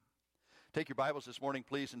Take your Bibles this morning,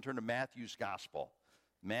 please, and turn to Matthew's Gospel.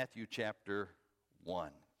 Matthew chapter 2.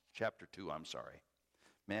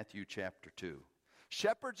 Matthew chapter 2.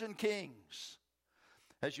 Shepherds and kings.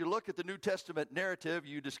 As you look at the New Testament narrative,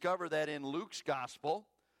 you discover that in Luke's Gospel,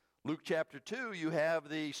 Luke chapter 2, you have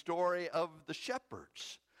the story of the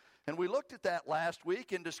shepherds. And we looked at that last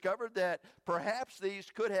week and discovered that perhaps these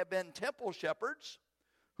could have been temple shepherds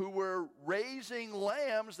who were raising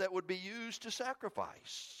lambs that would be used to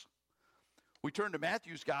sacrifice. We turn to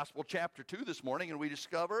Matthew's Gospel, chapter 2 this morning, and we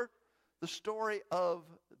discover the story of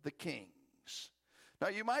the kings. Now,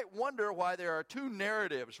 you might wonder why there are two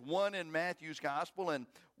narratives, one in Matthew's Gospel and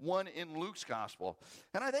one in Luke's Gospel.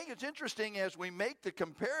 And I think it's interesting as we make the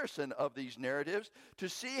comparison of these narratives to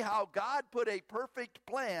see how God put a perfect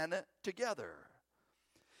plan together.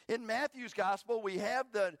 In Matthew's Gospel, we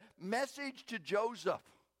have the message to Joseph.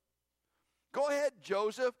 Go ahead,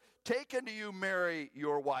 Joseph, take unto you Mary,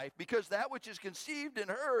 your wife, because that which is conceived in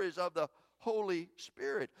her is of the Holy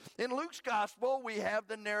Spirit. In Luke's Gospel, we have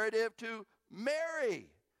the narrative to Mary.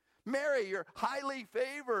 Mary, you're highly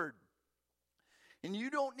favored. And you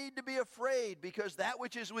don't need to be afraid because that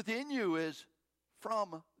which is within you is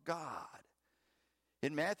from God.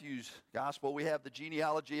 In Matthew's Gospel, we have the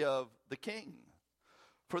genealogy of the king.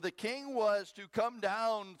 For the king was to come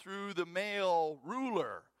down through the male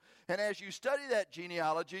ruler. And as you study that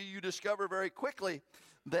genealogy, you discover very quickly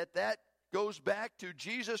that that goes back to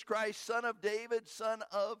Jesus Christ, son of David, son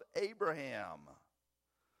of Abraham.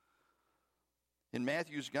 In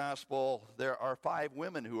Matthew's Gospel, there are 5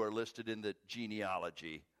 women who are listed in the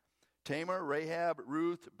genealogy. Tamar, Rahab,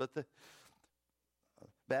 Ruth,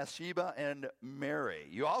 Bathsheba, and Mary.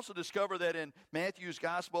 You also discover that in Matthew's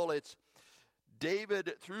Gospel, it's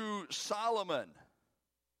David through Solomon.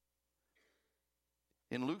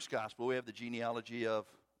 In Luke's Gospel, we have the genealogy of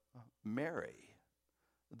Mary,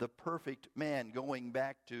 the perfect man, going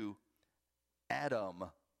back to Adam.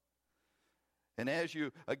 And as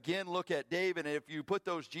you again look at David, and if you put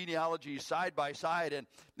those genealogies side by side, and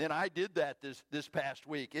then I did that this past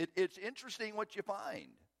week, it's interesting what you find.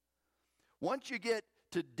 Once you get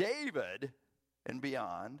to David and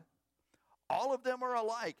beyond, all of them are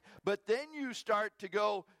alike. But then you start to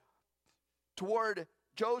go toward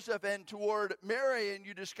Joseph and toward Mary, and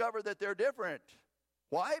you discover that they're different.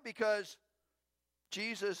 Why? Because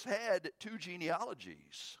Jesus had 2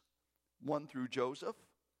 genealogies, one through Joseph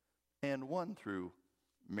and one through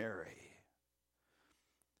Mary.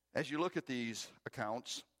 As you look at these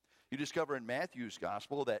accounts, you discover in Matthew's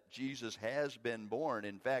Gospel that Jesus has been born.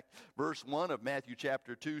 In fact, verse 1 of Matthew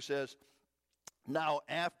chapter 2 says, "Now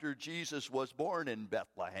after Jesus was born in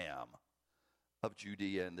Bethlehem of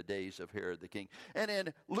Judea in the days of Herod the king." And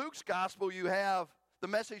in Luke's Gospel, you have the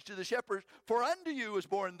message to the shepherds, "For unto you is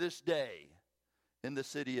born this day in the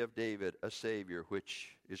city of David a Savior,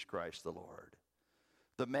 which is Christ the Lord."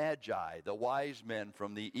 The Magi, the wise men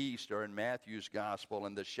from the east, are in Matthew's Gospel,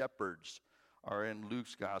 and the shepherds are in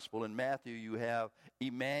Luke's Gospel. In Matthew, you have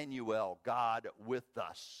Emmanuel, God with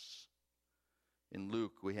us. In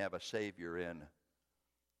Luke, we have a Savior in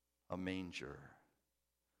a manger.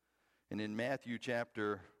 And in Matthew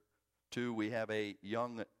chapter 2, we have a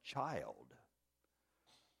young child.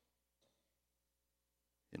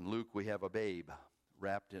 In Luke, we have a babe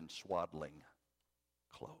wrapped in swaddling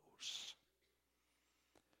clothes.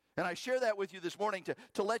 And I share that with you this morning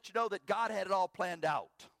to let you know that God had it all planned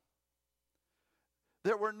out.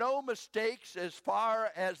 There were no mistakes as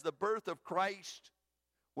far as the birth of Christ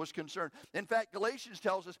was concerned. In fact, Galatians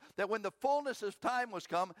tells us that when the fullness of time was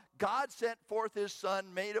come, God sent forth his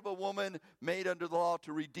Son, made of a woman, made under the law,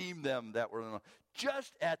 to redeem them that were in the law,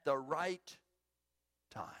 just at the right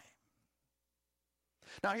time.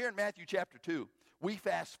 Now here in Matthew chapter 2, we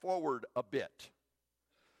fast forward a bit.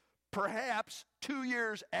 Perhaps 2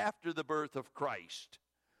 years after the birth of Christ.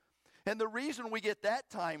 And the reason we get that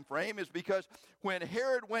time frame is because when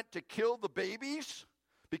Herod went to kill the babies,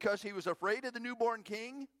 because he was afraid of the newborn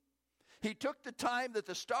king, he took the time that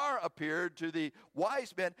the star appeared to the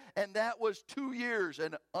wise men, and that was 2 years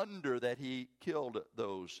and under that he killed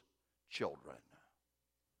those children.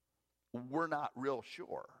 We're not real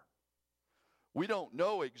sure. We don't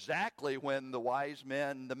know exactly when the wise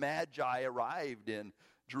men, the Magi, arrived in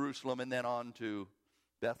Jerusalem and then on to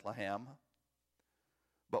Bethlehem.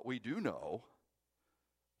 But we do know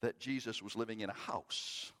that Jesus was living in a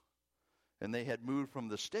house, and they had moved from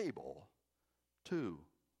the stable to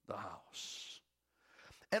the house.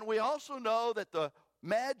 And we also know that the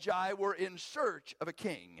Magi were in search of a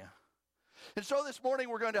king. And so this morning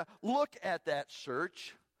we're going to look at that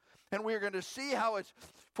search, and we're going to see how it's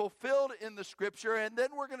fulfilled in the Scripture, and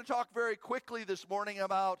then we're going to talk very quickly this morning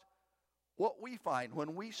about what we find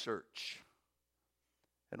when we search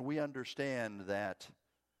and we understand that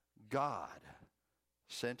God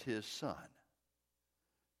sent his Son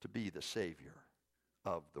to be the Savior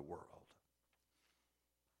of the world.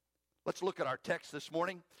 Let's look at our text this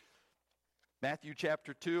morning. Matthew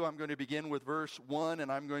chapter 2, I'm going to begin with verse 1,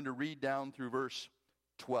 and I'm going to read down through verse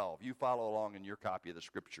 12. You follow along in your copy of the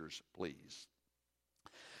Scriptures, please.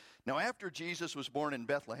 Now after Jesus was born in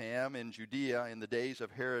Bethlehem in Judea in the days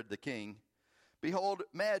of Herod the king, behold,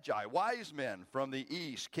 Magi, wise men from the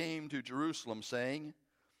east, came to Jerusalem, saying,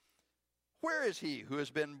 Where is he who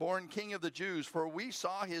has been born King of the Jews? For we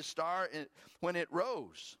saw his star when it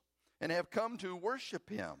rose, and have come to worship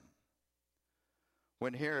him.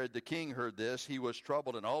 When Herod the king heard this, he was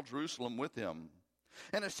troubled, and all Jerusalem with him.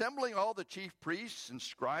 And assembling all the chief priests and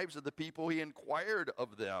scribes of the people, he inquired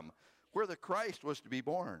of them where the Christ was to be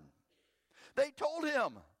born. They told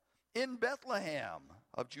him, In Bethlehem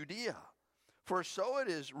of Judea. For so it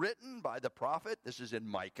is written by the prophet, this is in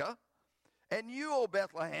Micah, And you, O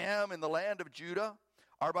Bethlehem, in the land of Judah,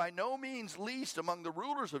 are by no means least among the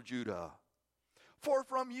rulers of Judah. For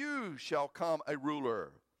from you shall come a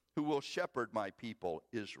ruler who will shepherd my people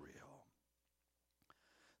Israel.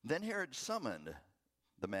 Then Herod summoned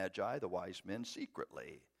the Magi, the wise men,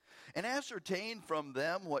 secretly, and ascertained from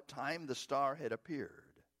them what time the star had appeared.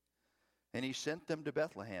 And he sent them to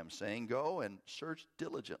Bethlehem, saying, Go and search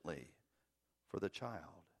diligently for the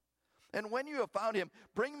child. And when you have found him,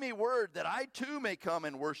 bring me word that I too may come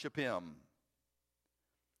and worship him.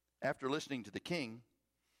 After listening to the king,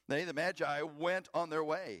 they, the Magi, went on their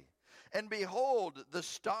way. And behold, the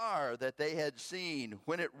star that they had seen,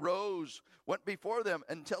 when it rose, went before them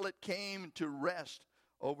until it came to rest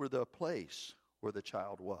over the place where the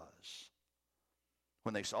child was.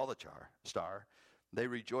 When they saw the star, they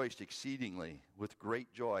rejoiced exceedingly with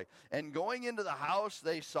great joy. And going into the house,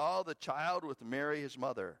 they saw the child with Mary his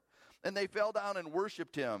mother. And they fell down and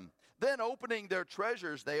worshipped him. Then opening their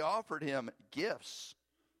treasures, they offered him gifts,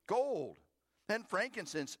 gold and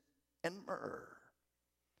frankincense and myrrh.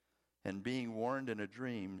 And being warned in a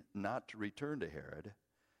dream not to return to Herod,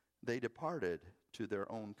 they departed to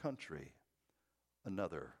their own country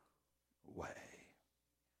another way.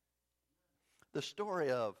 The story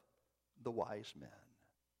of the wise men.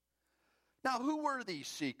 Now, who were these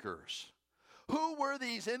seekers? Who were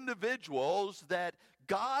these individuals that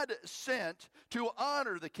God sent to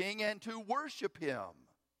honor the king and to worship him?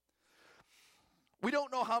 We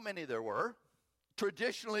don't know how many there were.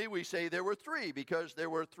 Traditionally, we say there were three because there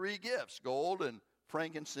were three gifts, gold and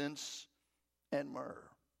frankincense and myrrh.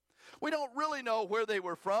 We don't really know where they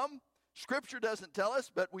were from. Scripture doesn't tell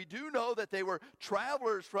us, but we do know that they were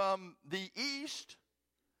travelers from the east.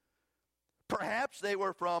 Perhaps they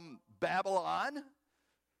were from Babylon.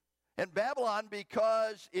 And Babylon,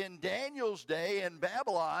 because in Daniel's day in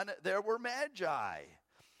Babylon, there were magi.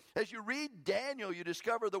 As you read Daniel, you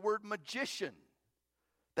discover the word magician.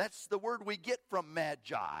 That's the word we get from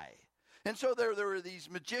magi. And so there were these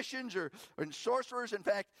magicians or sorcerers. In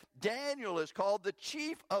fact, Daniel is called the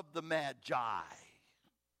chief of the magi.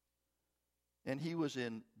 And he was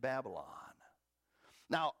in Babylon.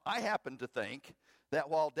 Now, I happen to think that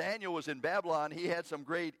while Daniel was in Babylon, he had some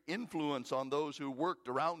great influence on those who worked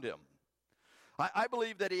around him. I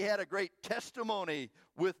believe that he had a great testimony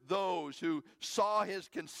with those who saw his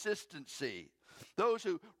consistency, those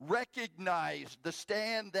who recognized the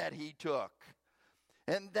stand that he took.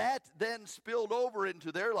 And that then spilled over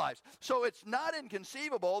into their lives. So it's not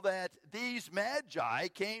inconceivable that these magi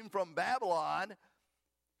came from Babylon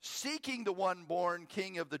seeking the one born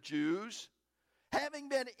King of the Jews, having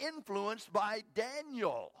been influenced by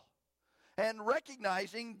Daniel and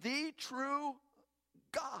recognizing the true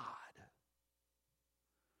God.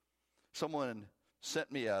 Someone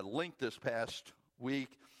sent me a link this past week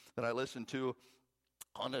that I listened to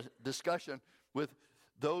on a discussion with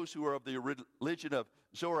those who are of the religion of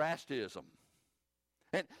Zoroastrianism.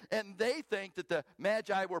 And they think that the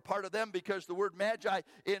Magi were part of them because the word Magi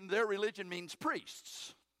in their religion means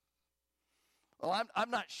priests. Well,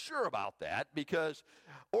 I'm not sure about that because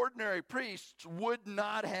ordinary priests would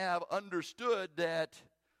not have understood that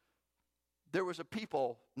there was a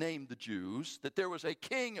people named the Jews, that there was a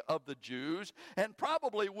king of the Jews, and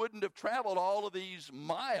probably wouldn't have traveled all of these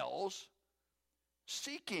miles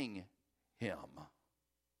seeking him.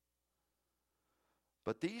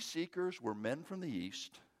 But these seekers were men from the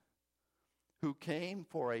east who came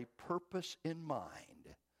for a purpose in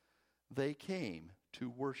mind. They came to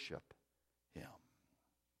worship him.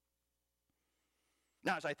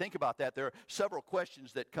 Now, as I think about that, there are several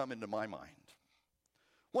questions that come into my mind.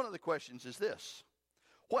 One of the questions is this: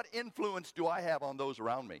 what influence do I have on those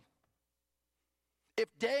around me?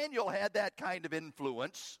 If Daniel had that kind of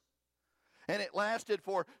influence, and it lasted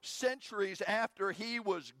for centuries after he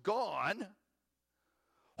was gone,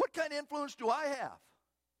 what kind of influence do I have?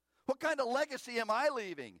 What kind of legacy am I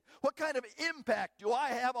leaving? What kind of impact do I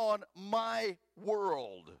have on my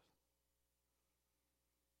world?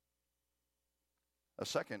 A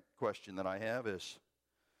second question that I have is,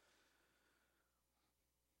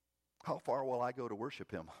 how far will I go to worship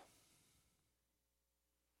him?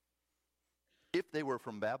 If they were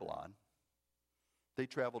from Babylon, they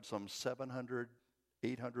traveled some 700,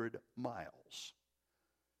 800 miles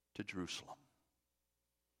to Jerusalem.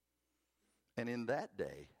 And in that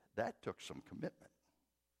day, that took some commitment.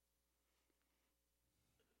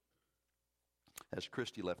 As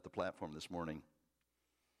Christy left the platform this morning,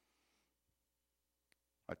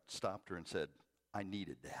 I stopped her and said, I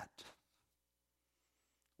needed that.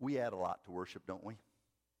 We add a lot to worship, don't we?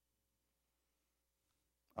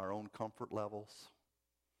 Our own comfort levels,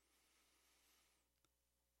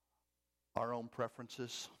 our own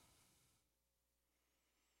preferences,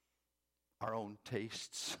 our own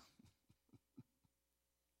tastes.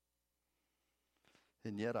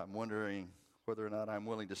 And yet I'm wondering whether or not I'm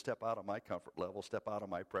willing to step out of my comfort level, step out of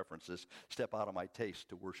my preferences, step out of my taste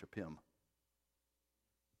to worship him.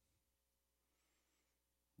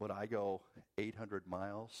 Would I go 800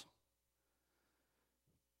 miles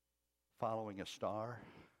following a star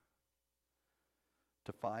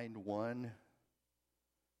to find one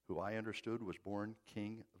who I understood was born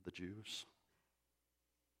King of the Jews?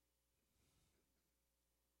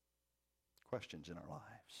 Questions in our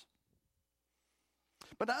lives.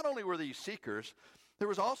 But not only were these seekers, there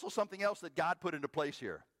was also something else that God put into place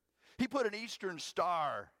here. He put an eastern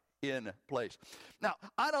star in place. Now,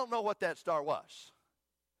 I don't know what that star was.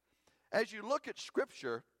 As you look at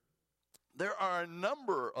Scripture, there are a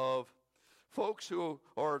number of folks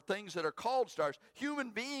or things that are called stars. Human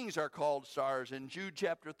beings are called stars in Jude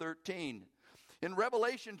chapter 13. In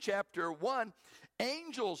Revelation chapter 1,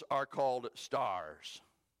 angels are called stars.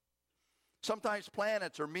 Sometimes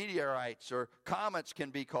planets or meteorites or comets can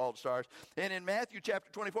be called stars. And in Matthew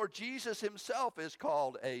chapter 24, Jesus himself is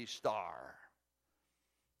called a star.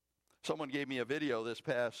 Someone gave me a video this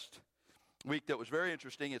past week that was very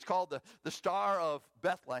interesting. It's called the Star of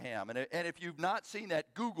Bethlehem. And if you've not seen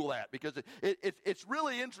that, Google that, because it's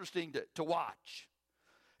really interesting to watch.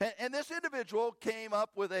 And this individual came up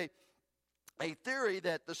with a theory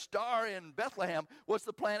that the star in Bethlehem was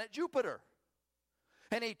the planet Jupiter.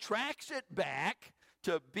 And he tracks it back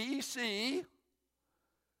to BC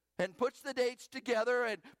and puts the dates together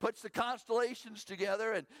and puts the constellations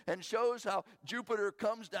together and shows how Jupiter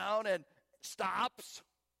comes down and stops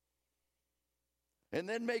and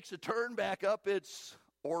then makes a turn back up its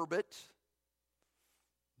orbit.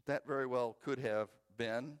 That very well could have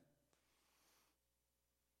been.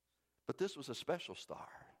 But this was a special star.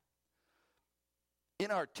 In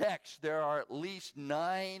our text, there are at least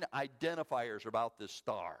 9 identifiers about this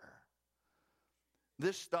star.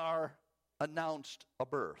 This star announced a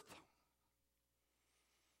birth.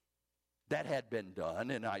 That had been done.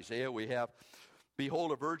 In Isaiah, we have,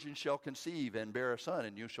 behold, a virgin shall conceive and bear a son,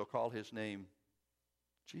 and you shall call his name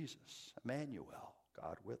Jesus, Emmanuel,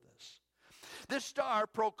 God with us. This star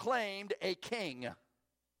proclaimed a king.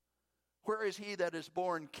 Where is he that is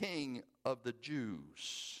born King of the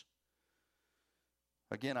Jews?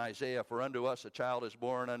 Again, Isaiah, for unto us a child is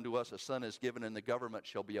born, unto us a son is given, and the government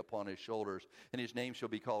shall be upon his shoulders, and his name shall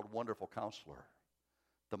be called Wonderful Counselor,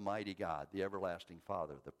 the Mighty God, the Everlasting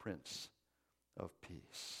Father, the Prince of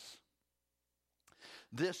Peace.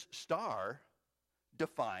 This star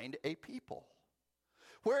defined a people.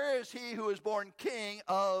 Where is he who is born King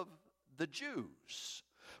of the Jews?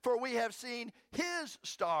 For we have seen his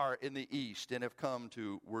star in the east and have come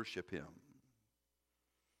to worship him.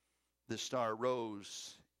 This star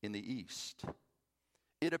rose in the east.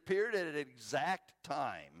 It appeared at an exact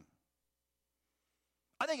time.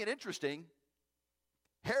 I think it interesting,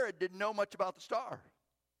 Herod didn't know much about the star.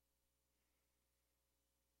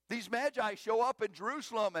 These magi show up in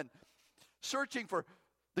Jerusalem and searching for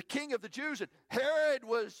the King of the Jews, and Herod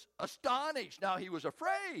was astonished. Now he was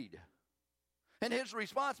afraid. And his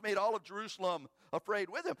response made all of Jerusalem afraid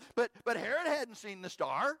with him. But Herod hadn't seen the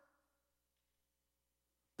star.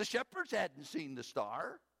 The shepherds hadn't seen the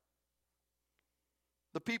star.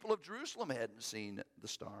 The people of Jerusalem hadn't seen the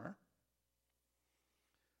star.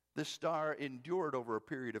 This star endured over a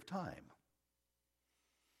period of time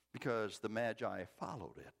because the Magi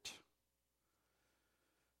followed it.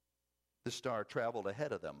 The star traveled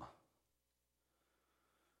ahead of them.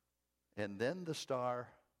 And then the star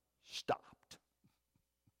stopped.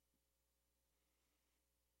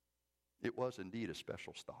 It was indeed a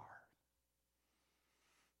special star.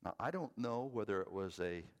 Now, I don't know whether it was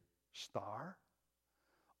a star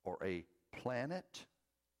or a planet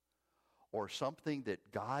or something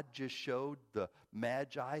that God just showed the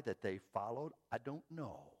Magi that they followed. I don't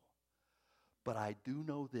know. But I do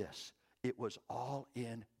know this. It was all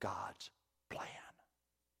in God's plan.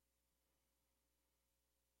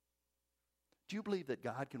 Do you believe that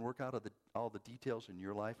God can work out all the details in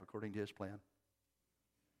your life according to His plan?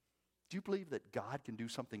 Do you believe that God can do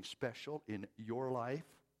something special in your life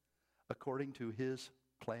according to His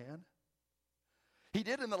plan? He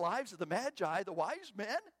did in the lives of the Magi, the wise men.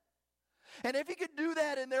 And if He could do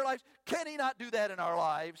that in their lives, can He not do that in our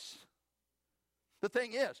lives? The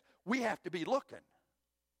thing is, we have to be looking.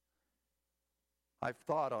 I've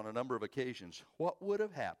thought on a number of occasions, what would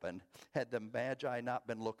have happened had the Magi not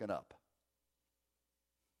been looking up?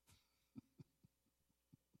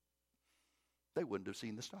 They wouldn't have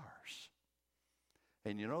seen the stars.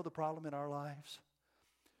 And you know the problem in our lives?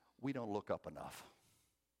 We don't look up enough.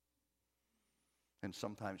 And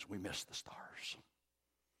sometimes we miss the stars.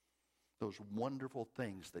 Those wonderful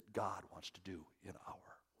things that God wants to do in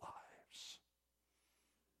our lives.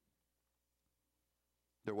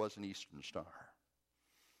 There was an eastern star.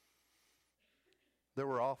 There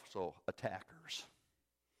were also attackers.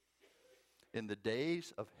 In the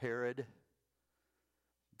days of Herod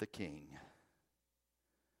the king.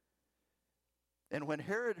 And when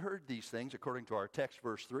Herod heard these things, according to our text,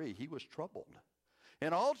 verse 3, he was troubled.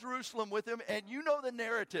 And all Jerusalem with him, and you know the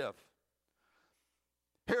narrative.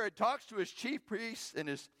 Herod talks to his chief priests and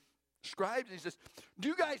his scribes, and he says, do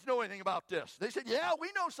you guys know anything about this? They said, yeah, we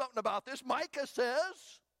know something about this. Micah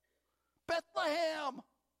says, Bethlehem.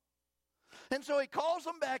 And so he calls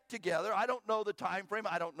them back together. I don't know the time frame.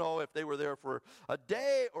 I don't know if they were there for a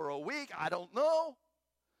day or a week. I don't know.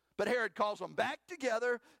 But Herod calls them back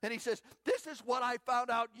together, and he says, this is what I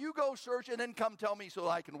found out. You go search and then come tell me so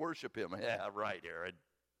I can worship him. Yeah, right, Herod.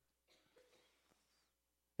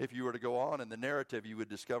 If you were to go on in the narrative, you would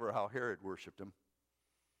discover how Herod worshiped him.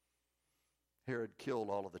 Herod killed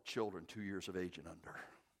all of the children 2 years of age and under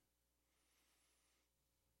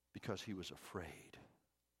because he was afraid.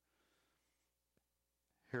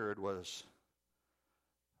 Herod was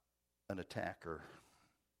an attacker.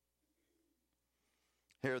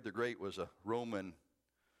 Herod the Great was a Roman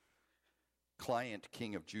client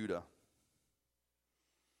king of Judah.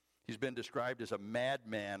 He's been described as a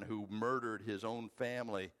madman who murdered his own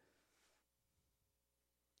family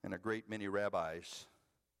and a great many rabbis.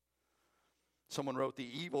 Someone wrote,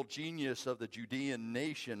 the evil genius of the Judean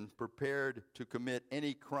nation prepared to commit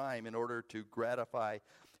any crime in order to gratify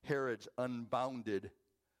Herod's unbounded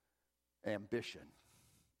ambition.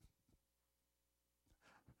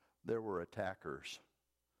 There were attackers,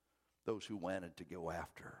 those who wanted to go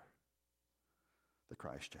after the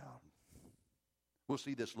Christ child. We'll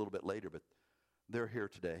see this a little bit later, but they're here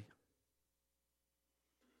today.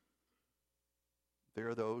 There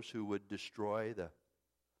are those who would destroy the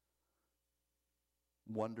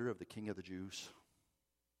wonder of the King of the Jews.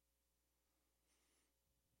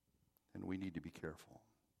 And we need to be careful.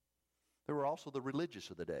 There were also the religious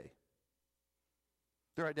of the day.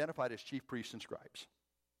 They're identified as chief priests and scribes.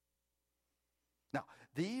 Now,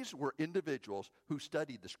 these were individuals who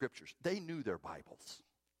studied the scriptures. They knew their Bibles,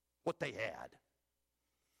 what they had.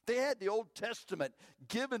 They had the Old Testament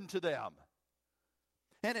given to them.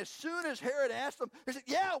 And as soon as Herod asked them, they said,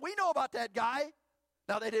 yeah, we know about that guy.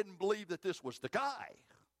 Now, they didn't believe that this was the guy.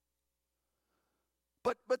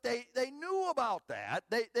 But they knew about that.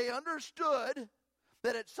 They understood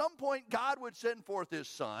that at some point God would send forth his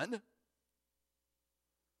son.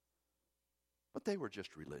 But they were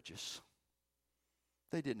just religious.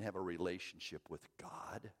 They didn't have a relationship with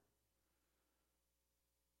God.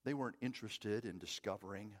 They weren't interested in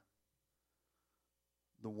discovering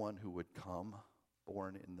the one who would come,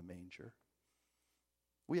 born in the manger.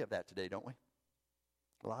 We have that today, don't we?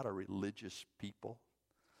 A lot of religious people.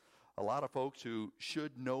 A lot of folks who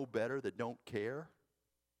should know better that don't care.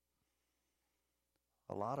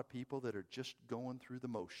 A lot of people that are just going through the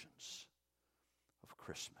motions of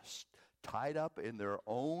Christmas, tied up in their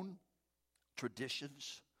own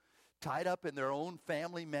traditions, tied up in their own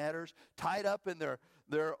family matters, tied up in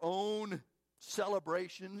their own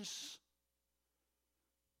celebrations,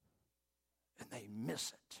 and they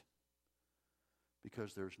miss it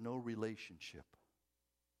because there's no relationship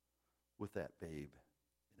with that babe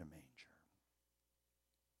in a manger.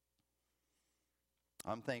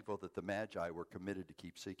 I'm thankful that the Magi were committed to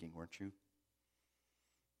keep seeking, weren't you?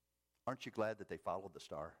 Aren't you glad that they followed the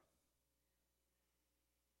star?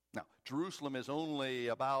 Now, Jerusalem is only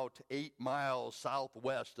about 8 miles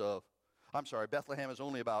southwest of I'm sorry, Bethlehem is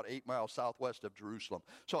only about 8 miles southwest of Jerusalem.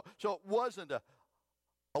 So it wasn't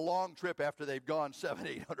a long trip after they've gone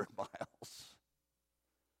 700-800 miles.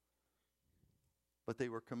 But they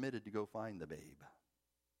were committed to go find the babe.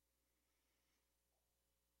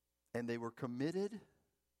 And they were committed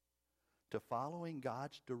to following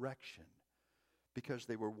God's direction because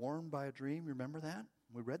they were warned by a dream. Remember that?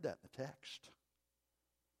 We read that in the text.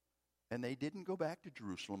 And they didn't go back to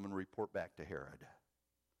Jerusalem and report back to Herod.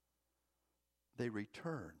 They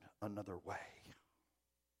returned another way.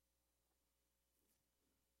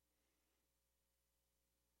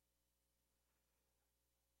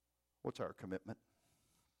 What's our commitment?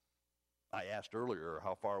 I asked earlier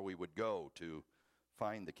how far we would go to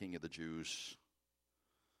find the King of the Jews.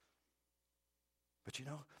 But you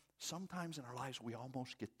know, sometimes in our lives we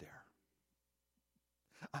almost get there.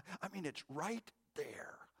 I mean, it's right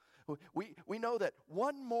there. We know that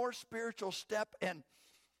one more spiritual step and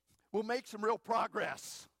we'll make some real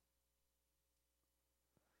progress.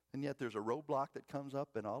 And yet there's a roadblock that comes up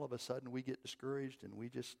and all of a sudden we get discouraged and we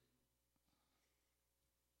just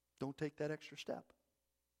don't take that extra step.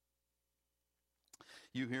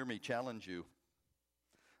 You hear me challenge you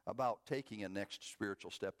about taking a next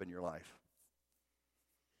spiritual step in your life.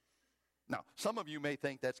 Now, some of you may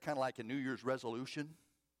think that's kind of like a New Year's resolution.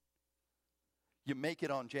 You make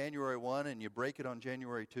it on January 1 and you break it on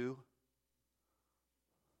January 2.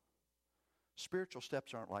 Spiritual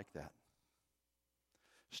steps aren't like that.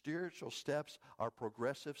 Spiritual steps are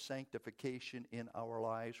progressive sanctification in our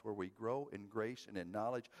lives where we grow in grace and in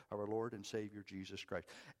knowledge of our Lord and Savior Jesus Christ.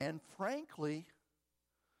 And frankly,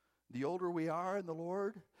 the older we are in the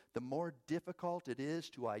Lord, the more difficult it is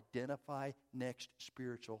to identify next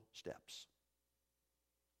spiritual steps.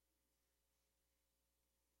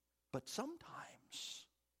 But sometimes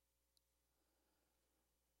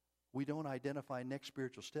we don't identify next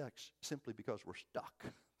spiritual steps simply because we're stuck.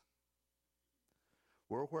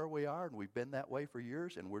 We're where we are, and we've been that way for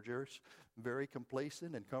years, and we're just very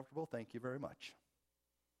complacent and comfortable. Thank you very much.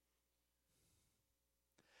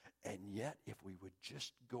 And yet, if we would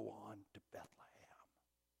just go on to Bethlehem,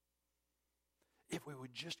 if we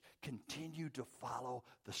would just continue to follow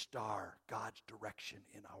the star, God's direction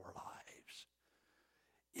in our lives,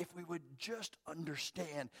 if we would just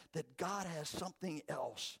understand that God has something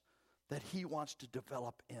else that he wants to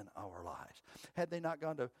develop in our lives. Had they not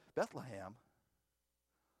gone to Bethlehem,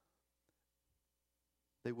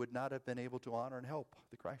 they would not have been able to honor and help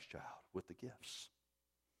the Christ child with the gifts.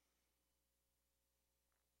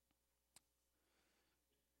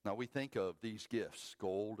 Now we think of these gifts,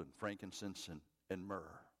 gold and frankincense and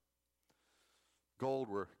myrrh. Gold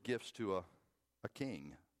were gifts to a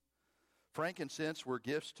king. Frankincense were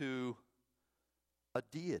gifts to a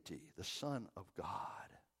deity, the Son of God.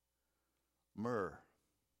 Myrrh,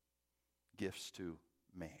 gifts to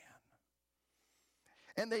man.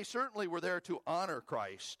 And they certainly were there to honor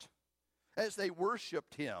Christ as they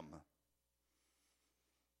worshiped him.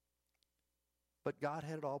 But God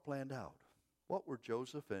had it all planned out. What were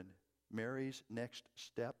Joseph and Mary's next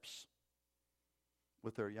steps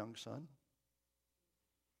with their young son?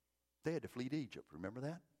 They had to flee to Egypt. Remember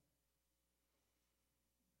that?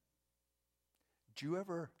 Did you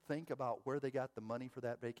ever think about where they got the money for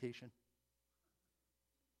that vacation?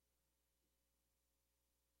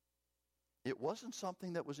 It wasn't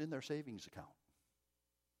something that was in their savings account.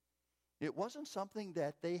 It wasn't something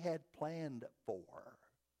that they had planned for.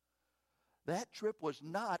 That trip was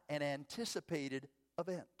not an anticipated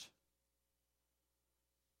event.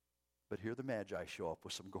 But here the Magi show up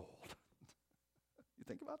with some gold. You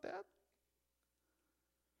think about that?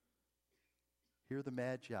 Here the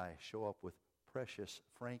Magi show up with precious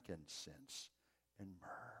frankincense and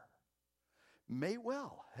myrrh. May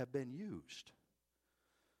well have been used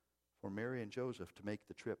for Mary and Joseph to make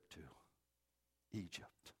the trip to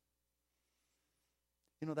Egypt.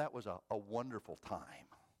 You know, that was a wonderful time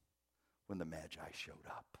when the Magi showed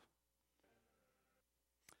up.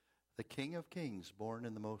 The King of Kings, born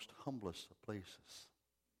in the most humblest of places.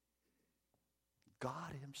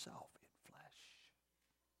 God himself in flesh.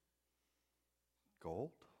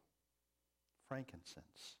 Gold,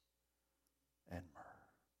 frankincense, and myrrh.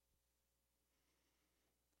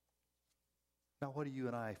 Now, what do you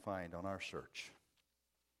and I find on our search?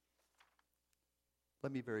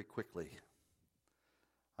 Let me very quickly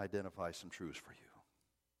identify some truths for you.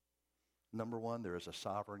 Number one, there is a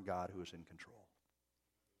sovereign God who is in control.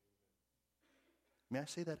 May I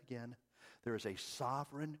say that again? There is a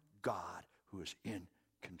sovereign God who is in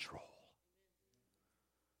control.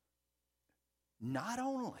 Not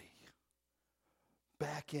only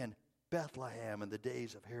back in Bethlehem in the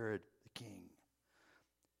days of Herod the king,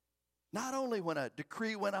 Not only when a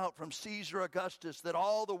decree went out from Caesar Augustus that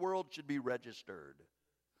all the world should be registered,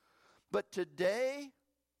 but today,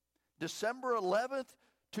 December 11th,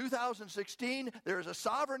 2016, there is a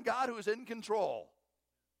sovereign God who is in control.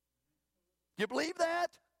 Do you believe that?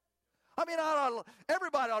 I mean,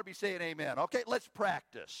 everybody ought to be saying amen. Okay, let's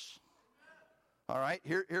practice. All right,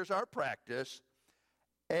 here's our practice.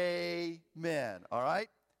 Amen. All right?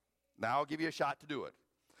 Now I'll give you a shot to do it.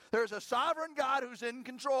 There's a sovereign God who's in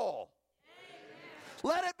control.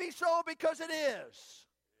 Amen. Let it be so because it is.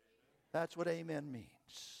 That's what amen means.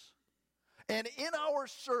 And in our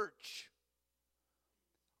search,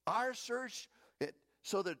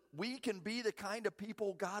 so that we can be the kind of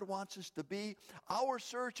people God wants us to be, our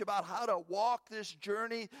search about how to walk this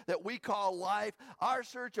journey that we call life, our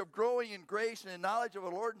search of growing in grace and in knowledge of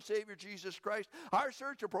our Lord and Savior Jesus Christ, our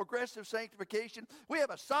search of progressive sanctification, we have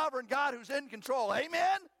a sovereign God who's in control. Amen?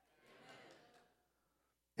 Amen.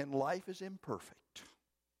 And life is imperfect.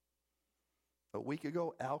 A week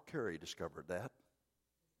ago, Al Carey discovered that.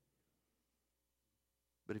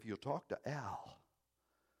 But if you'll talk to Al,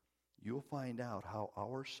 you'll find out how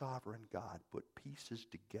our sovereign God put pieces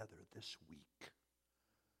together this week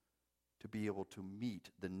to be able to meet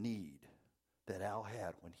the need that Al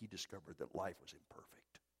had when he discovered that life was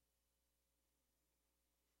imperfect.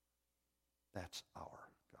 That's our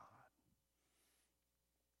God.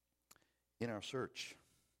 In our search,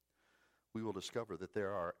 we will discover that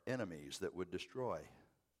there are enemies that would destroy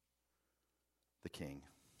the king.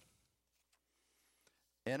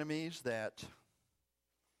 Enemies that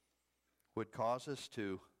would cause us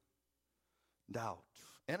to doubt.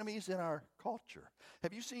 Enemies in our culture.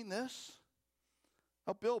 Have you seen this?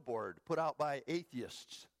 A billboard put out by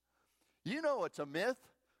atheists. You know it's a myth.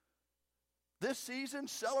 This season,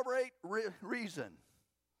 celebrate reason.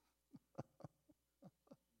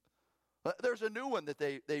 There's a new one that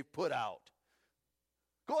they've put out.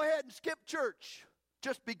 Go ahead and skip church.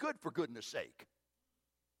 Just be good for goodness sake.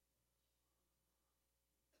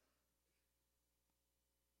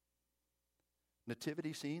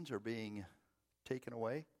 Nativity scenes are being taken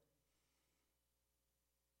away.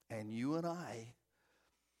 And you and I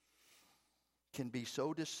can be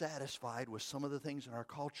so dissatisfied with some of the things in our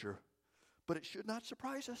culture, but it should not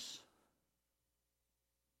surprise us.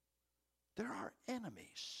 There are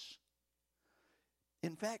enemies.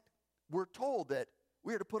 In fact, we're told that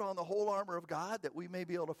we are to put on the whole armor of God that we may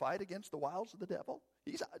be able to fight against the wiles of the devil.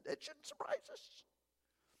 It shouldn't surprise us.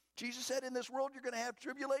 Jesus said, in this world you're going to have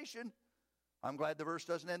tribulation. I'm glad the verse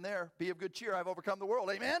doesn't end there. Be of good cheer. I've overcome the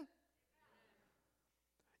world. Amen?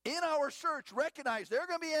 In our search, recognize there are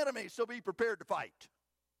going to be enemies, so be prepared to fight.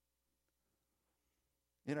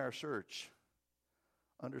 In our search,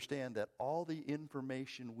 understand that all the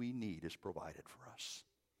information we need is provided for us.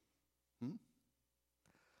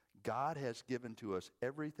 God has given to us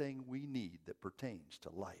everything we need that pertains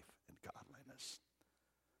to life and godliness.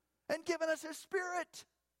 And given us His Spirit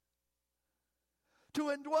to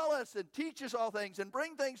indwell us and teach us all things and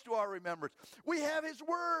bring things to our remembrance. We have His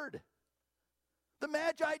Word. The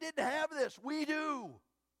Magi didn't have this. We do.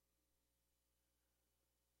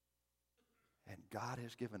 And God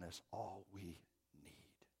has given us all we need.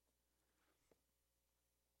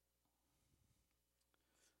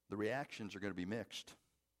 The reactions are going to be mixed.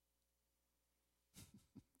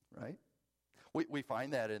 Right? We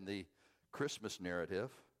find that in the Christmas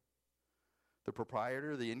narrative. The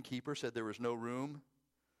proprietor, the innkeeper, said there was no room.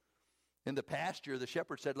 In the pasture, the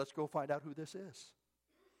shepherd said, let's go find out who this is.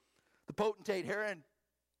 The potentate Herod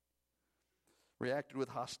reacted with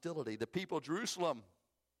hostility. The people of Jerusalem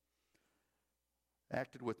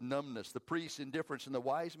acted with numbness. The priests, indifference, and the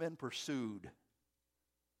wise men pursued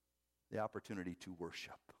the opportunity to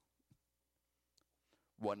worship.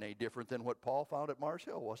 Wasn't any different than what Paul found at Mars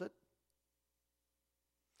Hill, was it?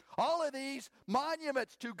 All of these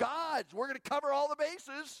monuments to gods, we're going to cover all the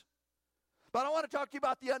bases. But I want to talk to you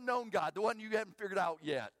about the unknown God, the one you haven't figured out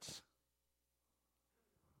yet.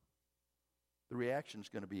 The reaction is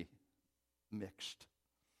going to be mixed.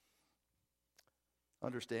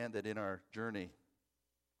 Understand that in our journey,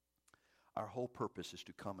 our whole purpose is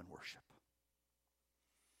to come and worship.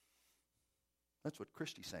 That's what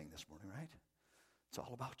Christy sang this morning, right? It's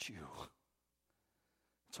all about you.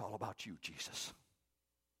 It's all about you, Jesus.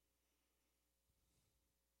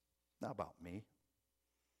 Not about me.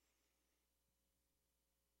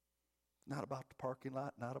 Not about the parking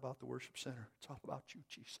lot, not about the worship center. It's all about you,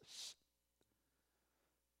 Jesus.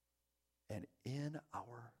 And in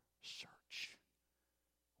our search,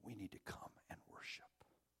 we need to come and worship.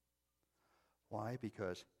 Why?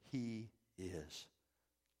 Because He is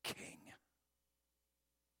King.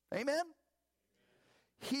 Amen?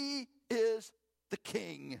 He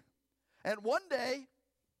king. And one day,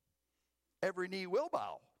 every knee will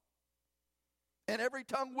bow. And every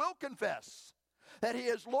tongue will confess that he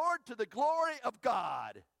is Lord to the glory of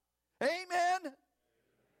God. Amen?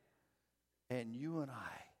 And you and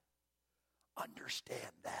I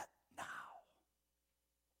understand that now.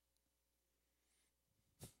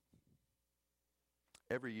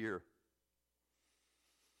 Every year,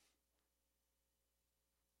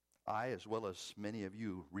 I, as well as many of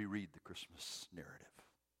you, reread the Christmas narrative.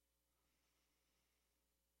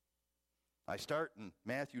 I start in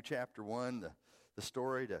Matthew chapter 1, the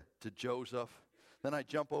story to Joseph. Then I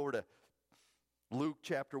jump over to Luke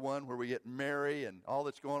chapter 1, where we get Mary and all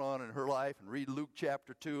that's going on in her life, and read Luke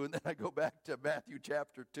chapter 2. And then I go back to Matthew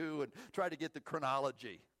chapter 2 and try to get the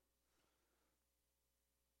chronology.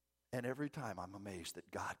 And every time I'm amazed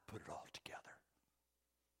that God put it all together.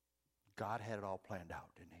 God had it all planned out,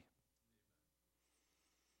 didn't he?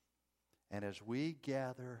 And as we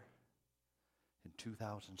gather in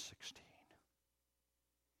 2016,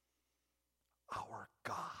 our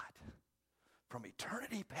God from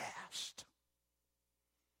eternity past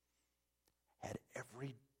had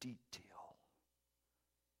every detail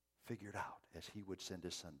figured out as he would send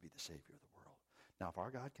his son to be the Savior of the world. Now, if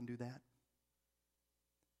our God can do that,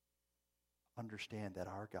 understand that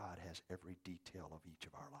our God has every detail of each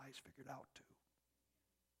of our lives figured out too.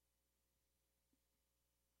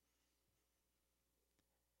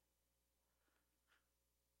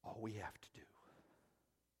 All we have to do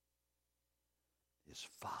is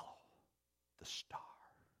follow the star,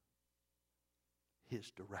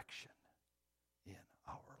 his direction in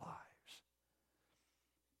our lives,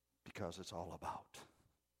 because it's all about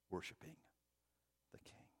worshiping the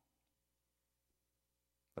King.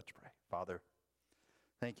 Let's pray. Father,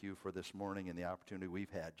 thank you for this morning and the opportunity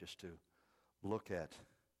we've had just to look at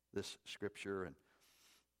this scripture and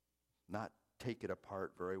not take it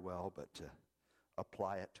apart very well, but to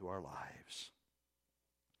apply it to our lives.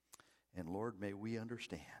 And Lord, may we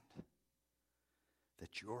understand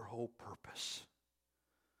that your whole purpose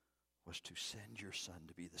was to send your Son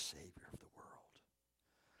to be the Savior of the world.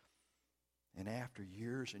 And after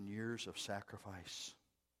years and years of sacrifice,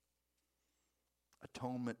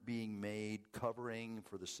 atonement being made, covering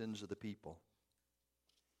for the sins of the people,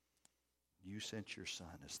 you sent your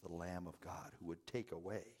Son as the Lamb of God who would take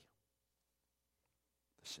away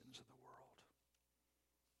the sins of the world.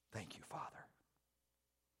 Thank you, Father.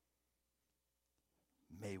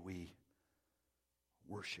 May we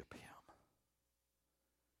worship him.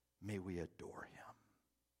 May we adore him.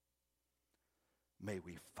 May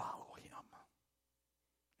we follow him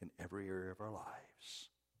in every area of our lives.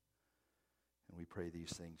 And we pray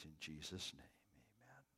these things in Jesus' name.